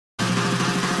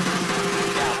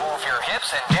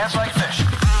dance and dance like fish.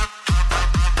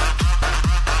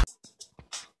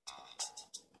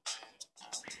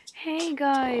 Hey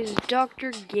guys,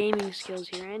 Dr. Gaming Skills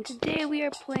here, and today we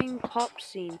are playing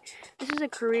Popscene. This is a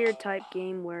career type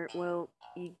game where, well,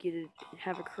 you get to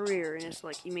have a career, and it's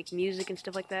like you make music and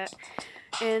stuff like that.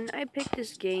 And I picked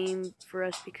this game for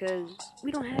us because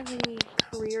we don't have any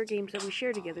career games that we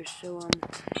share together, so I'm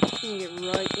gonna get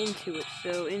right into it.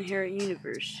 So, Inherit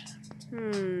Universe.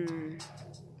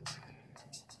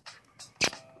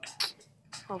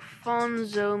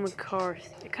 Alfonso McCarthy.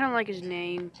 I kind of like his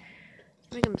name.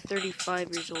 Make him 35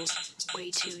 years old.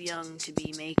 Way too young to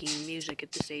be making music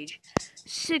at this age.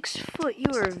 6 foot.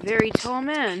 You are a very tall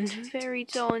man. Very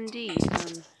tall indeed.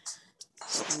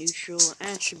 Neutral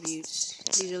attributes.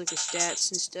 These are like the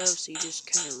stats and stuff, so you just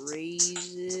kind of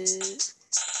raise it.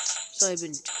 So I've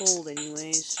been told,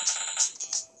 anyways.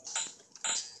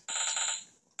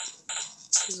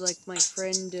 Cause like my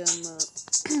friend,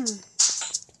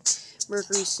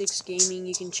 Mercury 6 Gaming,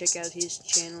 you can check out his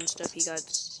channel and stuff. He got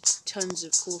tons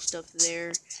of cool stuff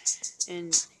there.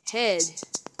 And head.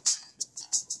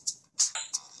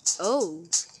 Oh.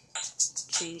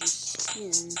 Changes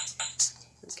skin.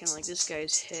 Kind of like this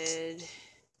guy's head.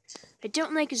 I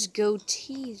don't like his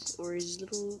goatees or his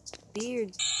little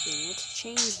beard thing. Let's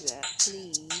change that,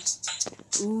 please.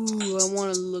 Ooh, I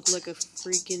want to look like a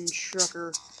freaking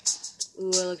trucker.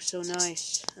 Ooh, I look so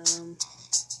nice.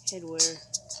 Headwear.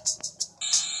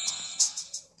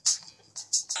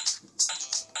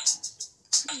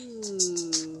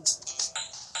 Ooh.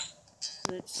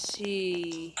 Let's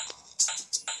see.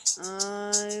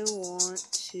 I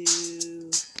want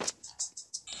to...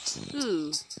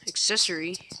 Ooh,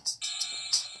 accessory.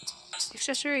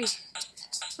 Accessory.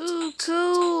 Ooh,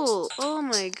 cool. Oh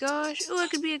my gosh. Ooh, I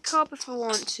could be a cop if I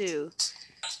want to.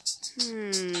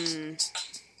 Ooh,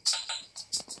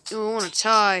 I want a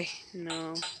tie.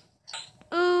 No.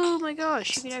 Oh my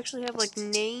gosh, you could actually have like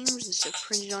names and stuff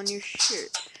printed on your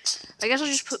shirt. I guess I'll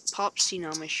just put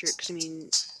Popscene on my shirt, because I mean,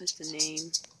 that's the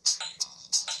name.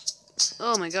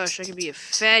 Oh my gosh, I could be a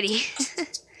fatty.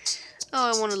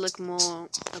 Oh, I want to look more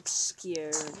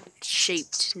obscure,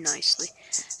 shaped nicely.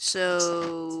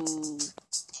 So,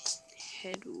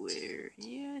 headwear.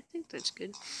 Yeah, I think that's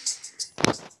good.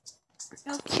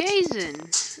 Okay then.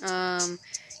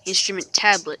 Instrument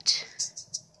tablet.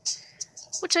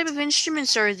 What type of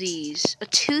instruments are these? A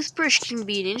toothbrush can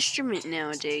be an instrument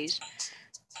nowadays.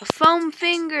 A foam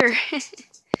finger. You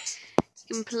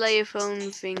can play a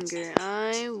foam finger.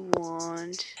 I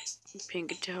want pink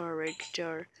guitar, red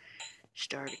guitar,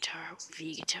 star guitar,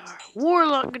 V guitar,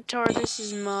 warlock guitar. This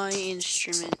is my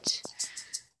instrument.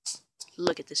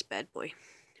 Look at this bad boy.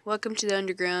 Welcome to the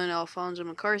underground, Alfonso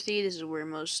McCarthy. This is where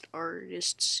most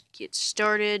artists get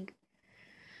started.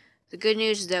 The good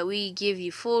news is that we give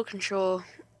you full control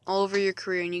all over your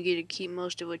career, and you get to keep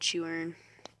most of what you earn.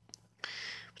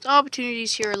 But the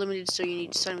opportunities here are limited, so you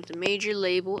need to sign with a major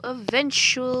label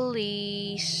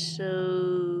eventually.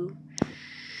 So,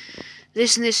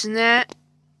 this and this and that.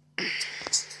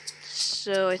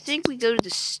 So, I think we go to the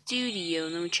studio,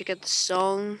 and then we check out the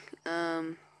song.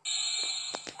 Oh,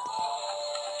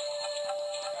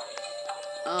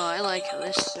 I like how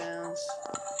this sounds.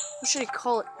 What should I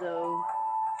call it, though?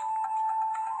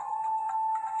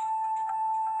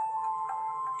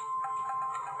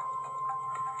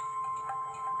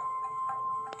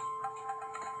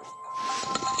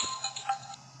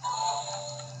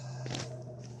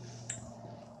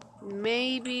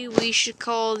 Maybe we should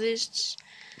call this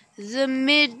the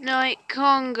Midnight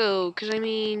Congo, because I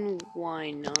mean,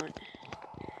 why not?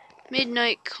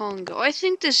 Midnight Congo. I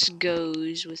think this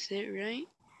goes with it, right?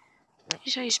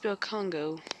 Here's how you spell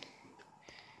Congo.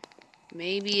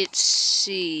 Maybe it's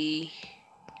C.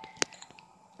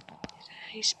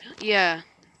 How you spell? Yeah.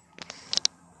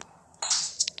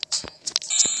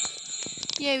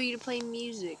 Yeah, we get to play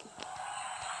music.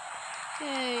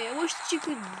 Okay, I wish that you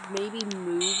could maybe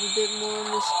move a bit more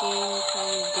in this game,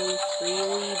 kind of go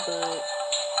freely, but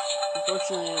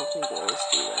unfortunately I don't think it lets us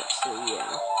do that, so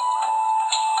yeah.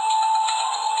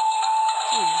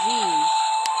 Oh jeez,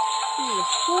 this is a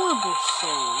horrible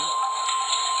song.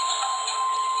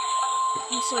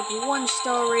 It's like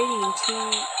 1-star rating and 2...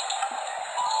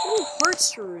 Ooh, hearts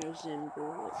to resemble.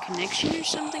 Like connection or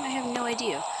something? I have no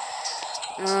idea.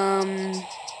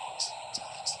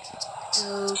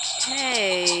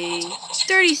 Okay.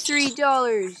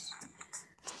 $33.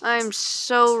 I'm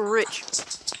so rich.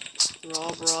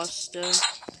 Rob Ross stuff.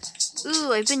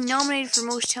 Ooh, I've been nominated for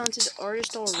Most Talented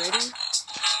Artist already.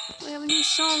 We have a new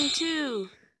song too.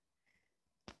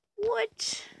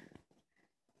 What?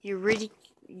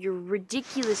 Your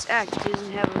ridiculous act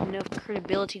doesn't have enough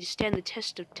credibility to stand the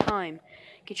test of time.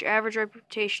 Get your average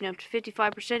reputation up to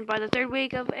 55% by the 3rd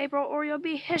week of April, or you'll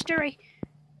be history.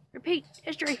 Repeat,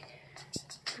 history.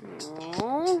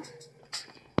 Oh.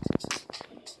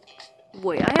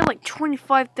 Wait, I have like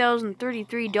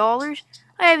 $25,033?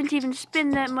 I haven't even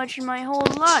spent that much in my whole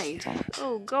life.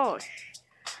 Oh gosh.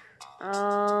 Do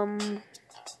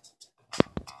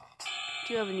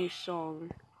you have a new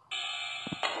song?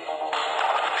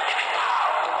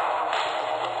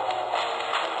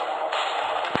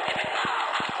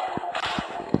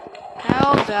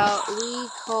 How about we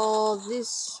call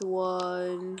this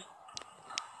one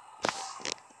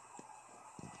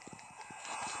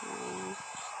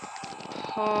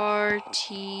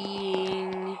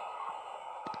Partying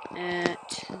at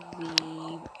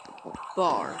the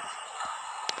Bar.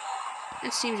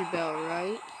 That seems about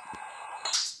right.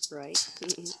 Right.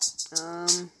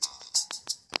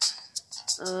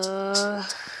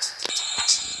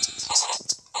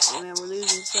 Oh man, we're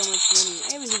losing so much money. I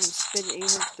haven't even spent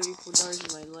 $834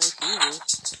 in my life either.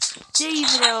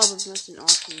 David album, that's an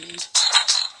awesome name.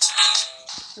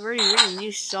 I've already written a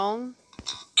new song.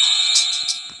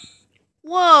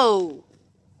 Whoa!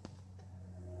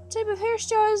 What type of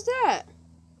hairstyle is that?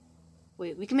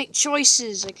 Wait, we can make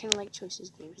choices. I kind of like choices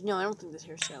games. No, I don't think this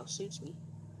hairstyle suits me.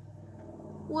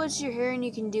 What's your hair and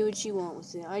you can do what you want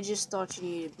with it. I just thought you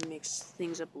needed to mix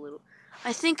things up a little.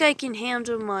 I think I can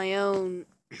handle my own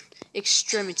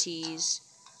extremities,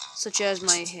 such as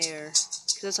my hair.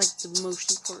 Because that's like the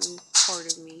most important part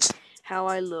of me. How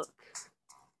I look.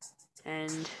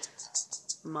 And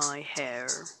my hair.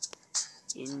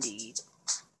 Indeed.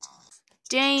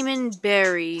 Damon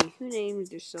Berry. Who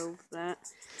named yourself that?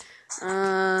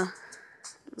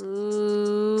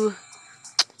 Ooh.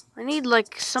 I need,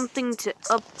 like, something to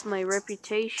up my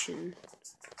reputation.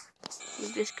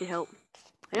 Maybe this could help.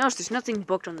 I noticed there's nothing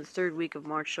booked on the 3rd week of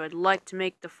March, so I'd like to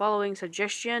make the following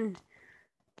suggestion.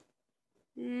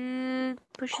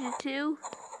 Push it to 2.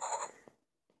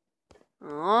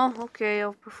 Oh, okay,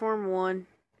 I'll perform 1.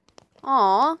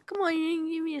 Aw, come on, you didn't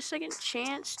give me a second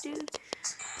chance, dude.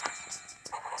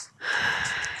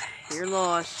 Your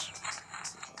loss.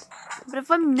 But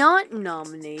if I'm not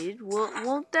nominated,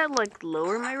 won't that, like,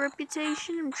 lower my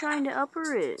reputation? I'm trying to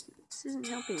upper it. This isn't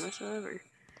helping whatsoever.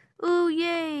 Ooh,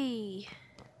 yay!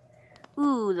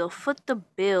 Ooh, they'll foot the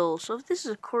bill. So if this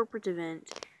is a corporate event,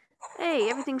 hey,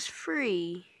 everything's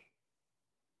free.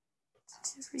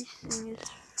 Everything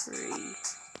is free.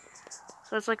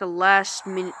 So it's like a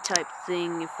last-minute type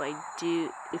thing if I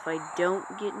don't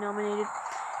get nominated.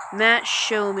 Matt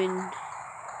Showman.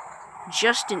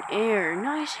 Justin Air.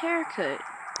 Nice haircut,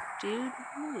 dude.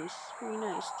 Nice. Very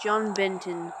nice. John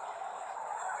Benton.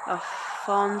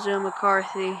 Alfonso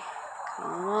McCarthy.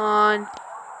 Come on.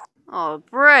 Oh,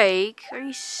 break? Are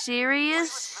you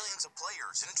serious?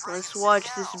 Let's watch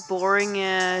this boring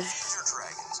ad.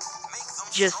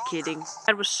 Just kidding.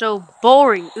 That was so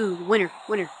boring. Ooh, winner,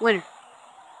 winner, winner.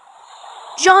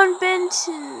 John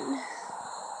Benton.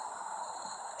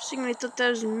 I thought that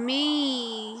was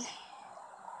me.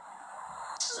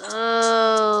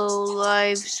 Oh,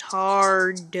 life's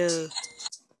hard.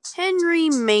 Henry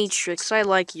Matrix, I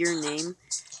like your name.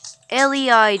 Ellie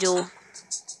Idol.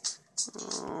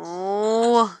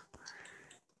 Oh,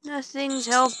 nothing's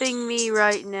helping me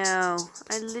right now.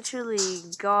 I literally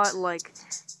got like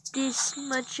this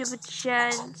much of a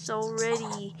chance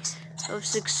already of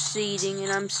succeeding,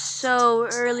 and I'm so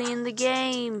early in the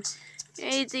game.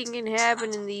 Anything can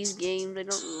happen in these games. I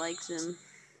don't like them.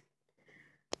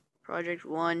 Project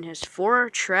 1 has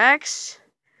 4 tracks.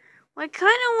 Well, I kind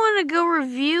of want to go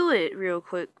review it real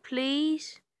quick,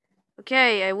 please.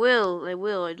 Okay, I will.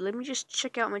 Let me just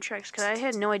check out my tracks, because I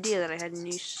had no idea that I had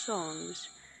new songs.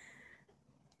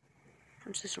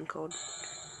 What's this one called?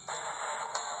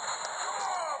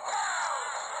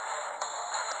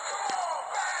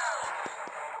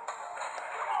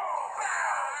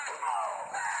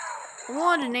 I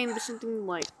wanted to name this something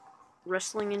like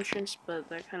wrestling entrance, but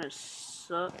that kind of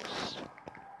sucks.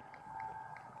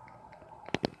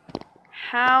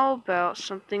 How about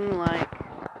something like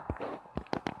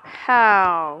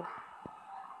How?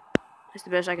 That's the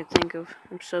best I could think of.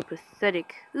 I'm so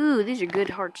pathetic. Ooh, these are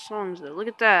good hard songs though. Look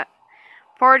at that.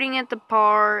 Partying at the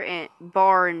Bar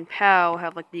and Pow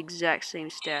have like the exact same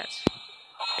stats.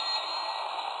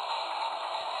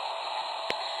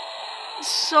 This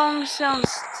song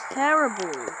sounds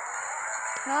terrible.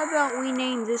 How about we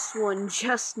name this one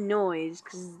Just Noise?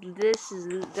 Because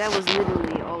that was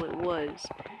literally all it was.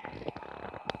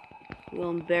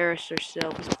 We'll embarrass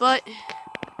ourselves, but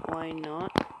why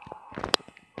not?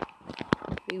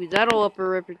 Maybe that'll up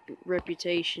our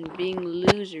reputation. Being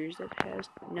losers. That has...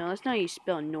 No, that's not how you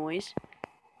spell noise.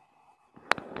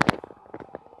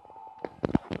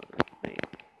 Wait.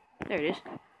 There it is.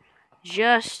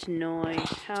 Just noise.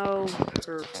 How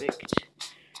perfect.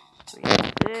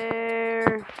 Right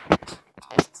there.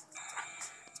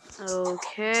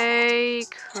 Okay.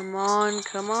 Come on,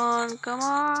 come on, come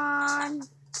on.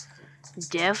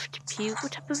 Deft Puke?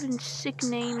 What type of sick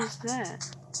name is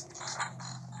that?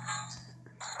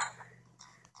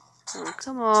 Oh,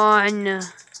 come on.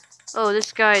 Oh,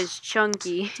 this guy is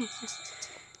chunky.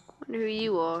 Wonder who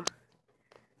you are.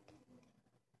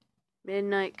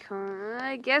 Midnight Con.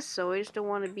 I guess so. I just don't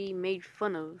want to be made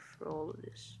fun of for all of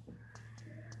this.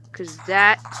 Because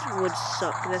that would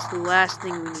suck. That's the last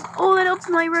thing we need. Oh, that upped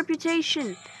my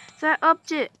reputation. That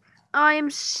upped it. I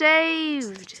am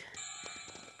saved.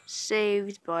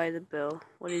 Saved by the bell.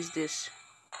 What is this?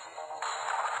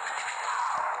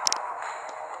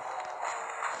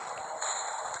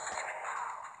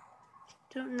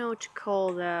 Don't know what to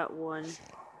call that one.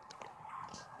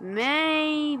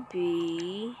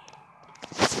 Maybe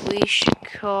we should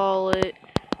call it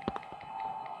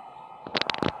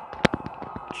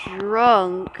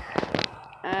Drunk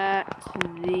at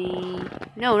the...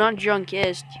 No, not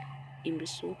Drunkest, you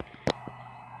imbecile.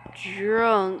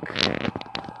 Drunk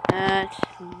at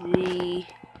the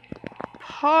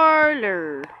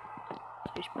parlor.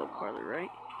 I spell parlor,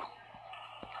 right?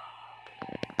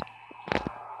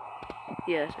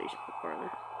 Yeah, that's how you spell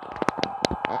parlor.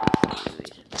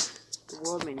 Anyways, the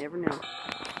world may never know.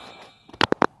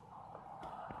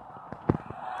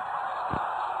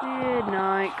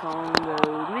 Midnight Congo,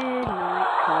 Midnight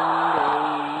Congo.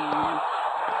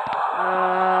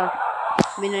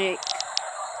 Midnight.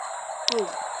 Oh,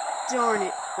 darn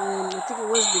it. I think it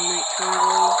was Midnight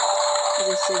Congo. I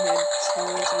guess they had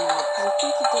songs in that. I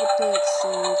think you gotta play that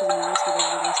song because I mean, that's what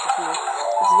everyone wants to hear.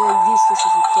 It's very useless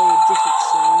if you play a different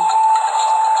song.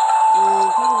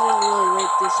 People didn't really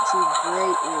rate this too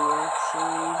greatly,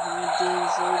 actually. Not doing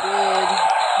so good.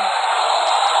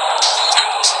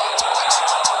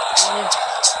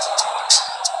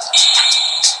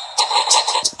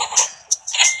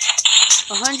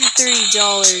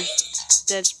 $130.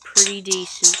 That's pretty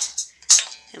decent.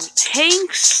 And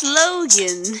Hank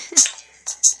Slogan.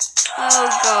 Oh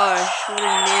gosh, what a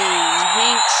name.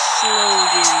 Hank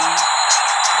Slogan.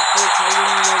 I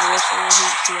didn't know the rest of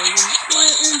Hank Slogan. Well,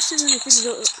 I'm sitting there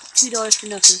 $2 for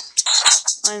nothing.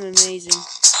 I'm amazing.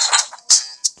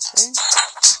 Okay.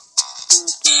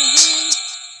 What the hell?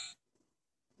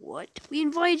 What? We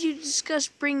invited you to discuss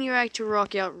bringing your act to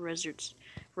Rock Out Records.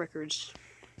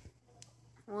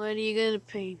 What are you gonna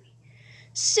pay me?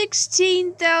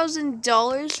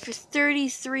 $16,000 for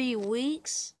 33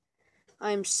 weeks?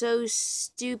 I'm so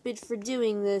stupid for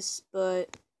doing this,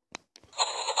 but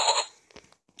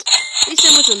at least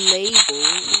I'm with a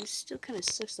label. It still kind of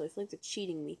sucks though. I feel like they're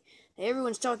cheating me. Hey,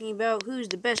 everyone's talking about who's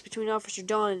the best between Officer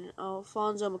Don and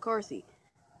Alfonso McCarthy.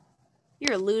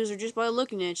 You're a loser just by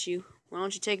looking at you. Why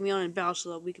don't you take me on in battle so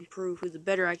that we can prove who the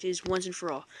better actor is once and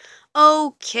for all?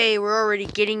 Okay, we're already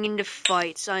getting into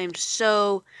fights. I am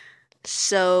so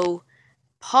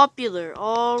popular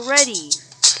already.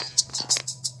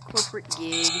 Corporate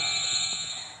gig.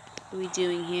 What are we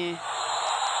doing here?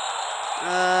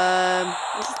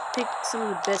 Let's just pick some of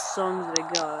the best songs that I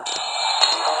got.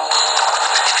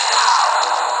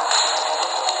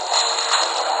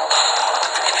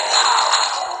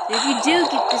 If you do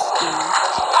get this game,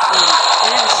 I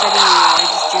have a setting where I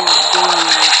just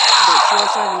generate it, but you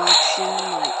also have an option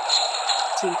like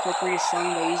to incorporate a song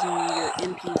by using your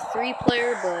MP3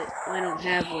 player, but I don't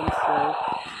have one, so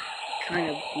it kind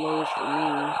of blows for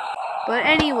me. But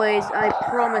anyways, I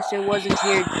promise I wasn't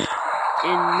here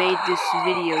and made this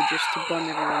video just to bum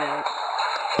everyone out.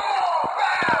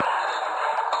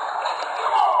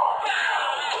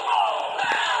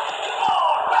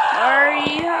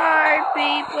 Party hard,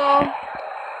 people!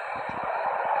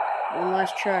 One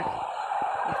last track.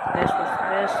 What's the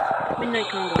best? Midnight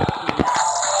Congo.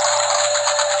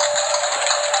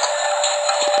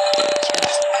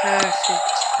 Just perfect.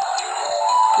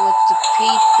 What the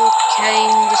people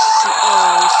came to see.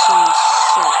 Oh, this song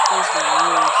sucked.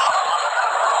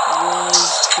 That was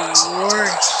the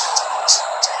worst.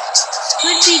 This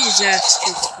could be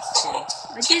disastrous for some.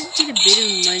 I did get a bit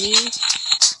of money,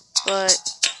 but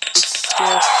it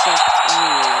still sucked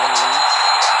anyways.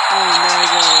 Oh, there I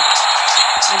go.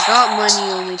 I got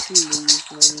money only to lose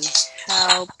money.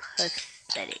 How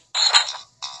pathetic.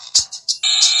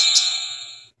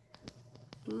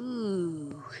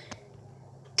 Ooh.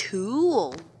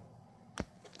 Cool.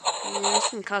 This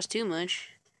didn't cost too much.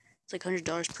 It's like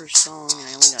 $100 per song, and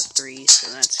I only got 3,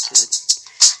 so that's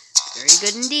good. Very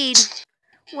good indeed.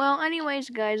 Well, anyways,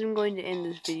 guys, I'm going to end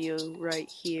this video right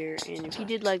here. And if you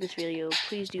did like this video,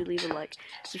 please do leave a like.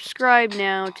 Subscribe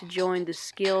now to join the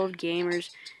skilled gamers.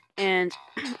 And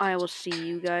I will see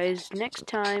you guys next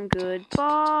time. Goodbye.